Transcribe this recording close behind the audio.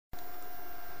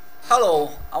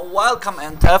Hello and welcome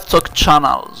in TFTalk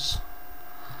channels.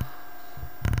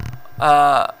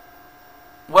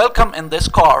 Welcome in this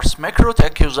course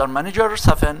MikroTik User Manager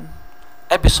 7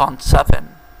 Episode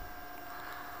 7.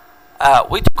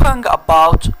 We're talking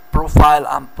about profile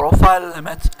and profile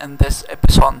limits in this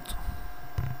episode.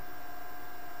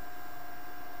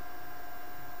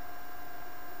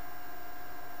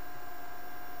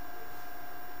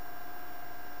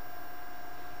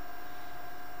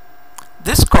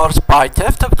 This course by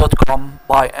TFTalk.com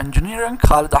by Engineering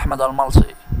Khalid Ahmed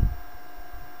Al-Malsi.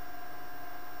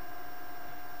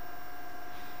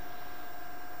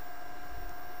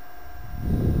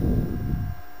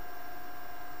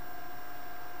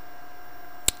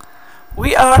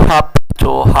 We are happy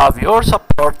to have your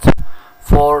support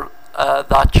for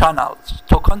the channel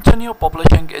to continue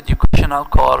publishing educational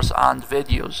courses and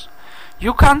videos.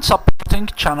 You can supporting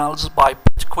channels by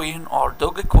Bitcoin or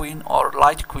Dogecoin or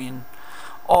Litecoin,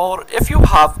 or if you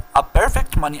have a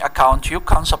Perfect Money account, you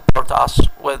can support us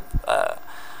with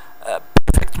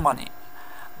Perfect Money.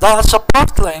 The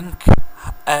support link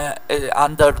is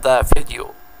under the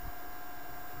video.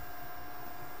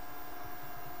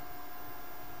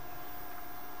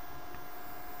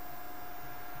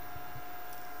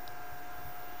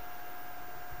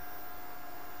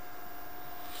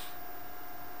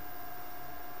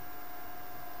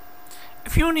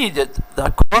 If you needed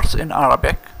the course in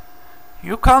Arabic,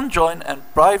 you can join in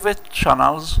private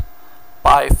channels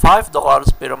by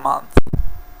 $5 per month.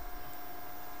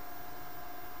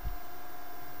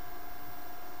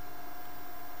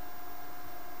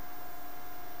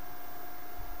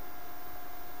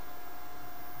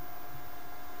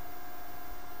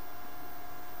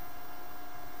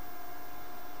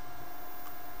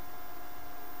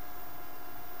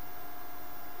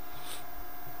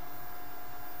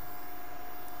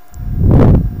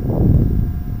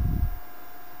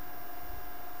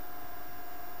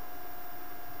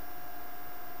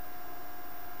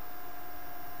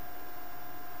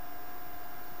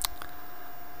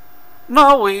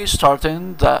 Now we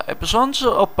starting the episodes.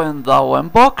 Open the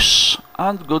Winbox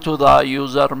and go to the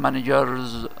User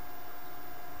Manager's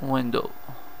window.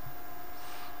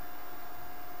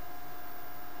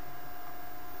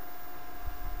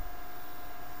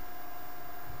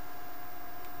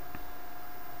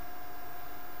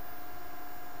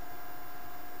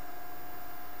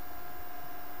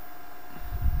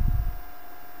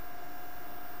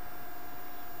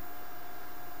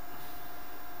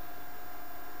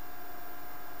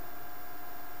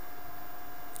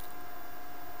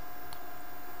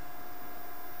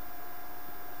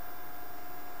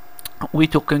 We're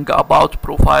talking about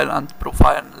profile and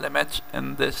profile limits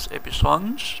in this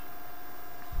episode.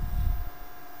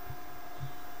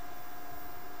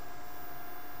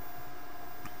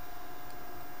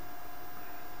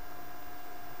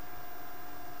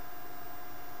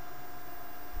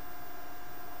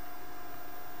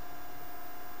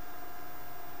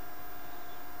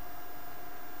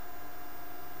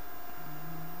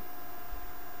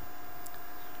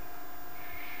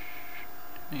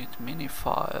 Need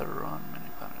minifire run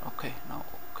minifire. Okay, now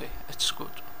okay, it's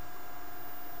good.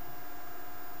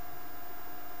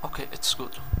 Okay, it's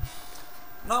good.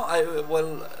 Now I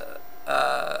will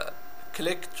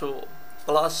click to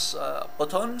plus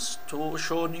buttons to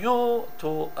show new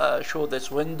show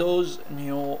this Windows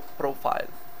new profile.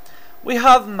 We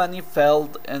have many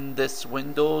fields in this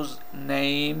Windows: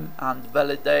 name and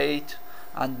validate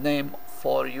and name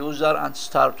for user and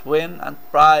start when and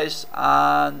price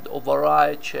and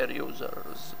override share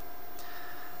users.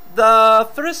 The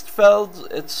first field,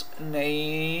 it's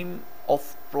name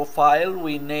of profile.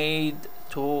 We need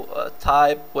to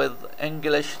type with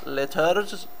English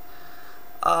letters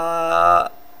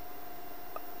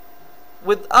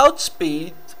without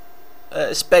space,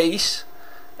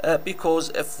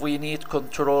 because if we need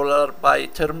controller by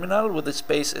terminal with the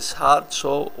space is hard,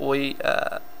 so we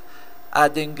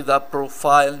adding the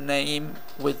profile name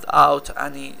without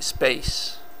any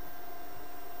space.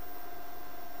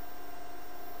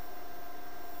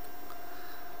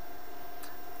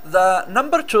 The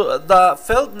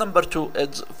field number 2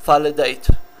 is validate.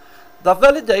 The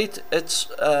validate, it's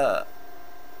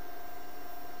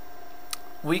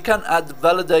we can add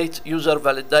validate user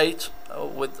validate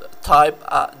with type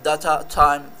data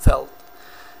time field.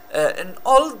 In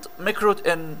old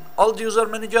User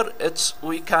Manager, it's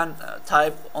we can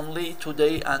type only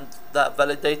today and the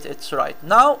validate it's right.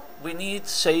 Now we need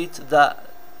set the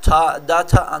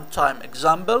data and time.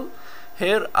 Example,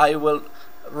 here I will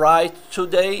write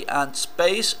today and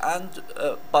space and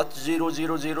but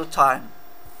 000 time.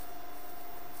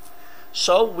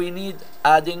 So we need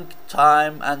adding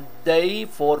time and day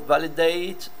for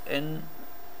validate in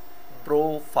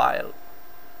profile.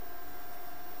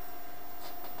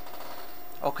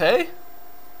 Okay,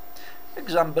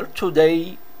 example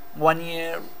today, 1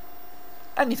 year,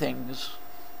 anything.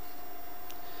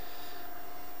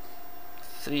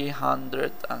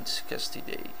 360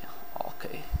 day.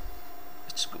 Okay,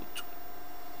 it's good.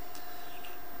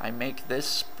 I make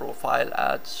this profile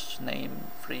ads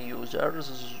name free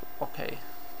users. Okay.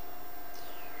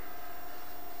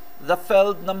 The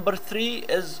field number 3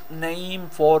 is name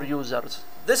for users.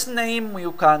 This name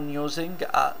you can using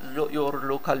your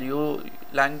local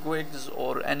language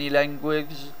or any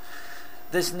language.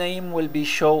 This name will be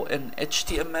shown in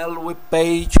HTML web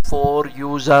page for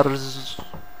users,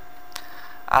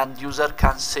 and user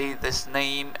can see this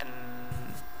name in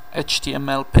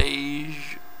HTML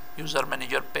page, user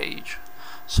manager page.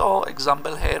 So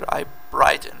example here I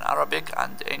write in Arabic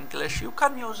and English. You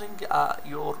can using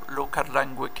your local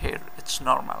language here, it's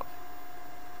normal.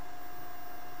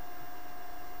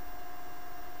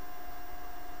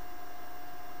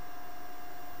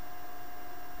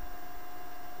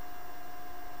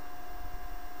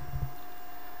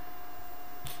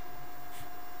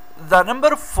 The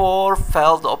number 4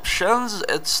 field options,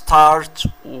 it start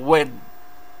when.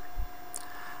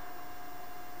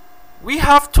 We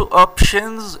have two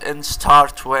options in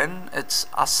start when. It's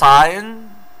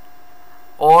assign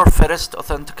or first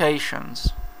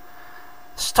authentications.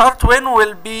 Start when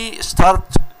will be start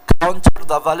counter,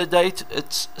 the validate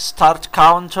it's start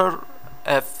counter.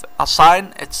 If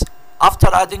assign, it's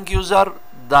after adding user,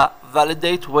 the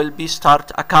validate will be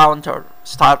start counter.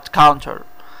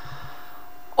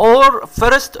 Or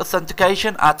first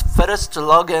authentication at first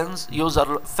logins,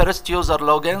 first user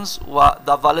logins,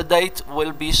 the validate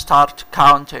will be start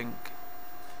counting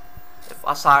if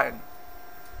assign.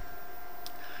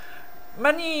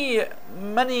 Many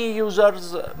MikroTik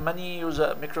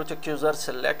users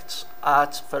select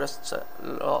at first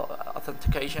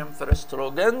authentication, first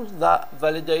login, the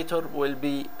validator will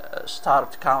be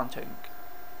start counting.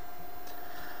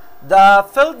 The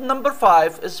field number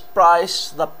 5 is price.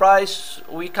 The price,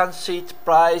 we can see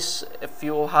price if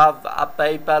you have a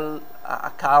PayPal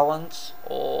account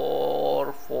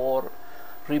or for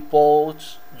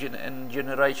reports,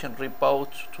 generation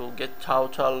report to get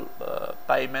total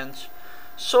payments.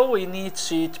 So we need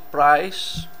set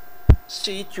price,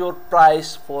 set your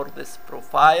price for this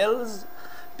profiles,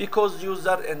 because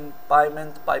user in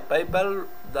payment by PayPal,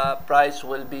 the price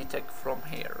will be taken from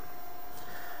here.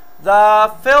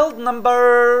 The field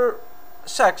number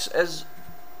 6 is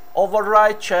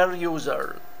override share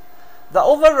user. The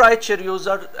override share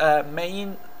user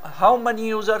mean how many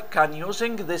user can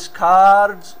using this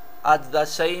cards at the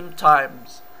same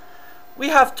times. We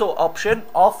have two options,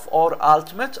 off or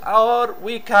ultimate, or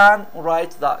we can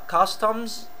write the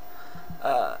customs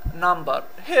number.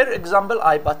 Here example,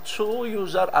 I put 2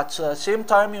 user at the same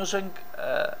time using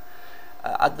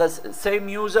at the same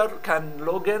user can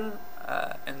log in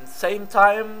same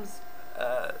times,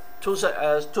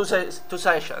 two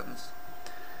sessions.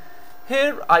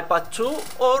 Here I put 2,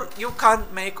 or you can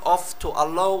make off to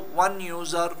allow 1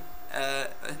 user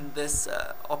in this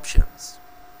options.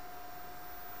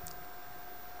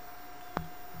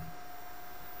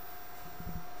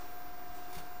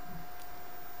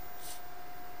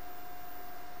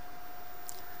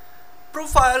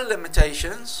 Profile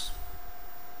limitations,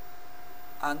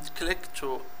 and click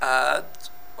to add.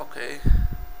 Okay,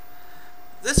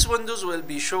 this windows will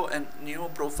be shown in new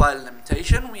profile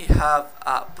limitation. We have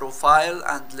a profile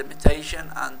and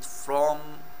limitation, and from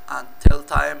and till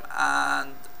time,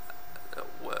 and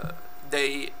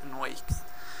day and week.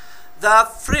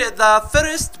 The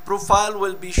first profile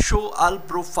will be show all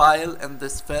profile in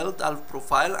this field, all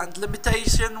profile, and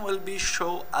limitation will be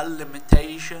show all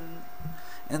limitation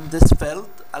in this field,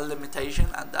 a limitation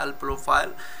and all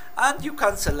profile, and you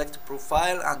can select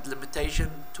profile and limitation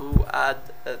to add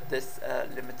this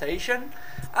limitation,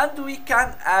 and we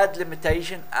can add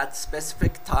limitation at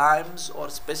specific times or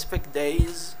specific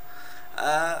days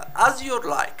as you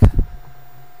like.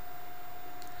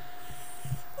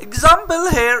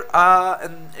 Example here,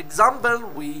 in example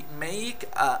we make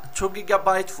 2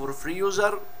 GB for free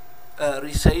user,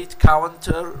 reset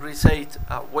counter, reset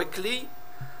weekly,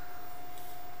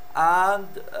 and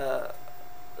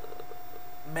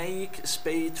make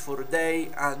speed for day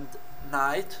and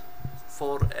night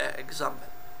for example.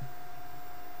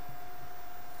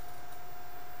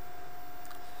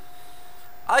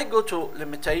 I go to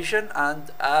limitation and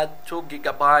add 2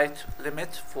 GB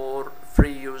limit for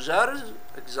free users.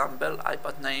 Example, I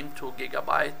put name 2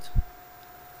 GB,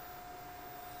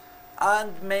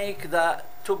 and make the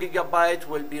 2 GB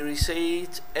will be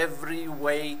reset every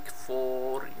week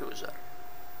for user.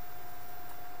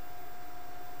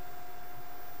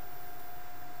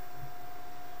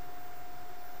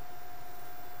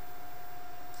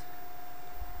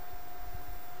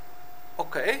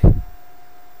 Okay,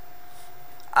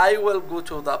 I will go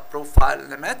to the profile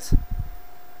limit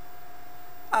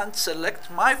and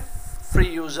select my free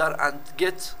user and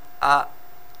get a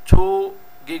 2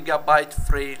 GB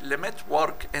free limit,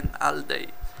 work in all day.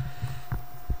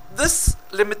 This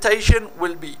limitation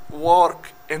will be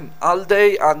work in all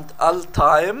day and all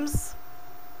times.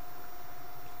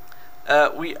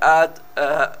 We add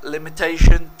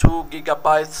limitation 2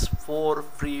 GB for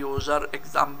free user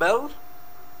example.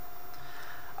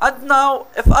 And now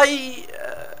if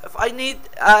I need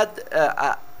add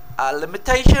a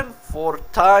limitation for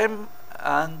time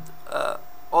and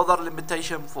other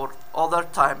limitation for other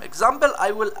time. Example,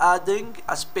 I will adding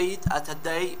a speed at a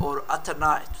day or at a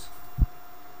night.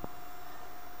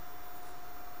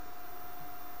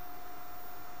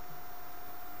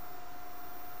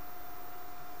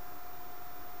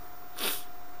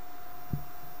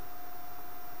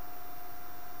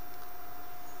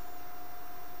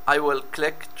 I will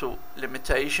click to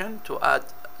limitation to add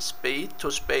speed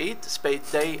to speed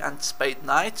day and speed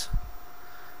night.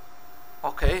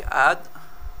 Okay, add,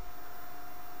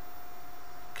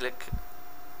 click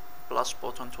plus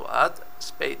button to add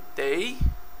speed day,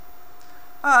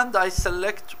 and I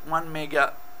select 1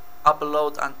 mega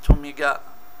upload and 2 mega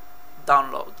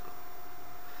download.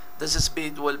 This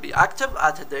speed will be active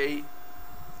at a day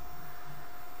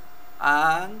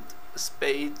and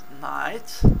speed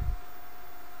night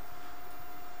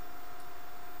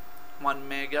 1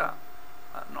 mega,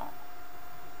 no,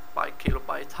 by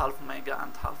kilobyte, half mega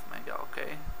and half mega.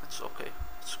 Okay, it's okay,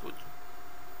 it's good.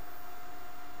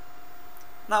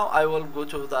 Now I will go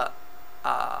to the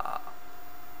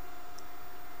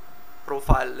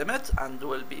profile limit and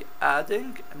will be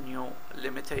adding a new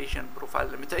limitation, profile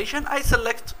limitation. I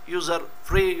select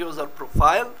free user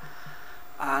profile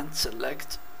and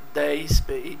select day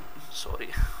speed,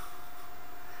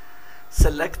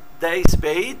 select day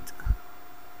speed.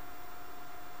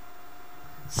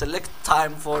 Select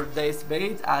time for day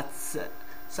speed at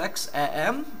 6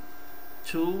 AM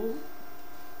to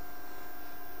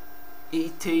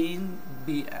 18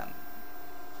 PM.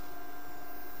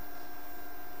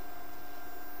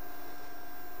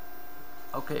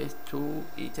 Okay, to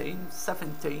 18,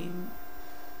 17,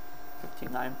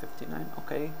 59, 59.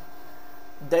 Okay,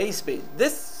 day speed.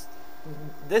 This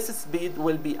speed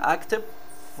will be active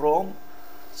from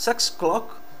 6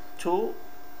 o'clock to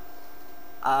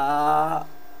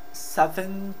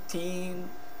 17,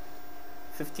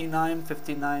 59,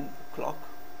 59 o'clock,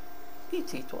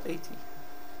 80 to 80.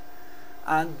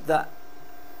 And the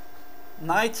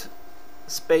night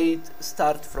speed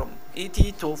start from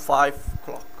 80 to 5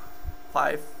 o'clock,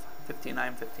 5,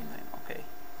 59, 59. Okay,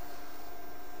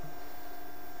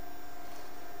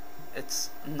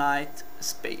 it's night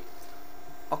speed.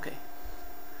 Okay,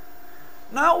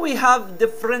 now we have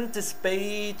different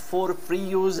speed for free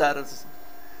users.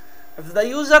 If the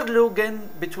user login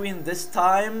between this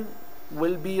time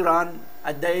will be run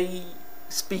a day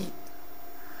speed,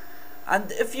 and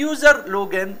if user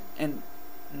login in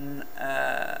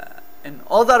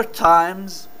other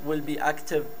times will be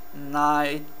active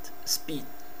night speed.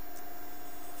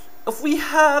 If we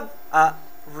have a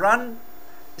run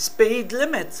speed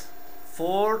limit,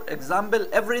 for example,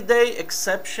 every day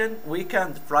exception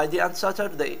weekend, Friday and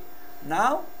Saturday.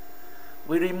 Now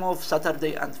we remove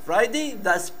Saturday and Friday.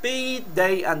 The speed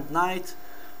day and night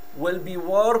will be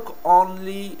work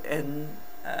only in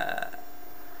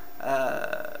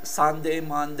Sunday,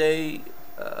 Monday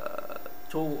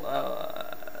to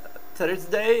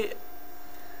Thursday,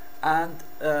 and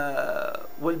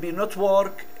will be not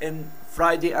work in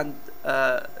Friday and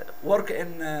work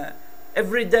in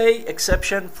every day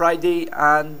exception Friday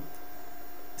and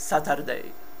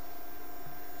Saturday.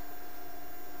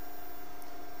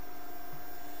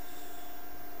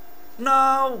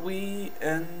 Now we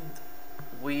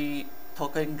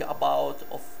talking about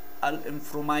of all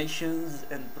informations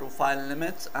in profile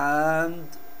limits and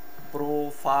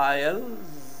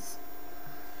profiles.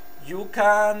 You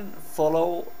can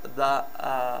follow the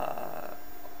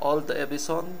all the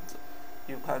episode.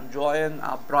 You can join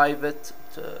a private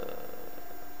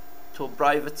to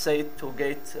private site to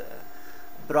get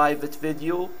private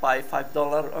video by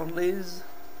 $5 only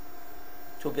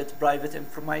to get private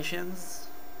informations.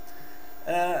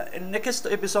 In next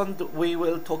episode we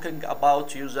will talking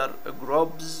about user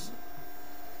groups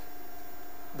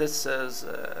this is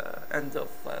end of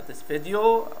this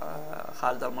video.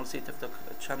 Khalid Al Morsi TikTok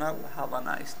channel. Have a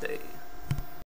nice day.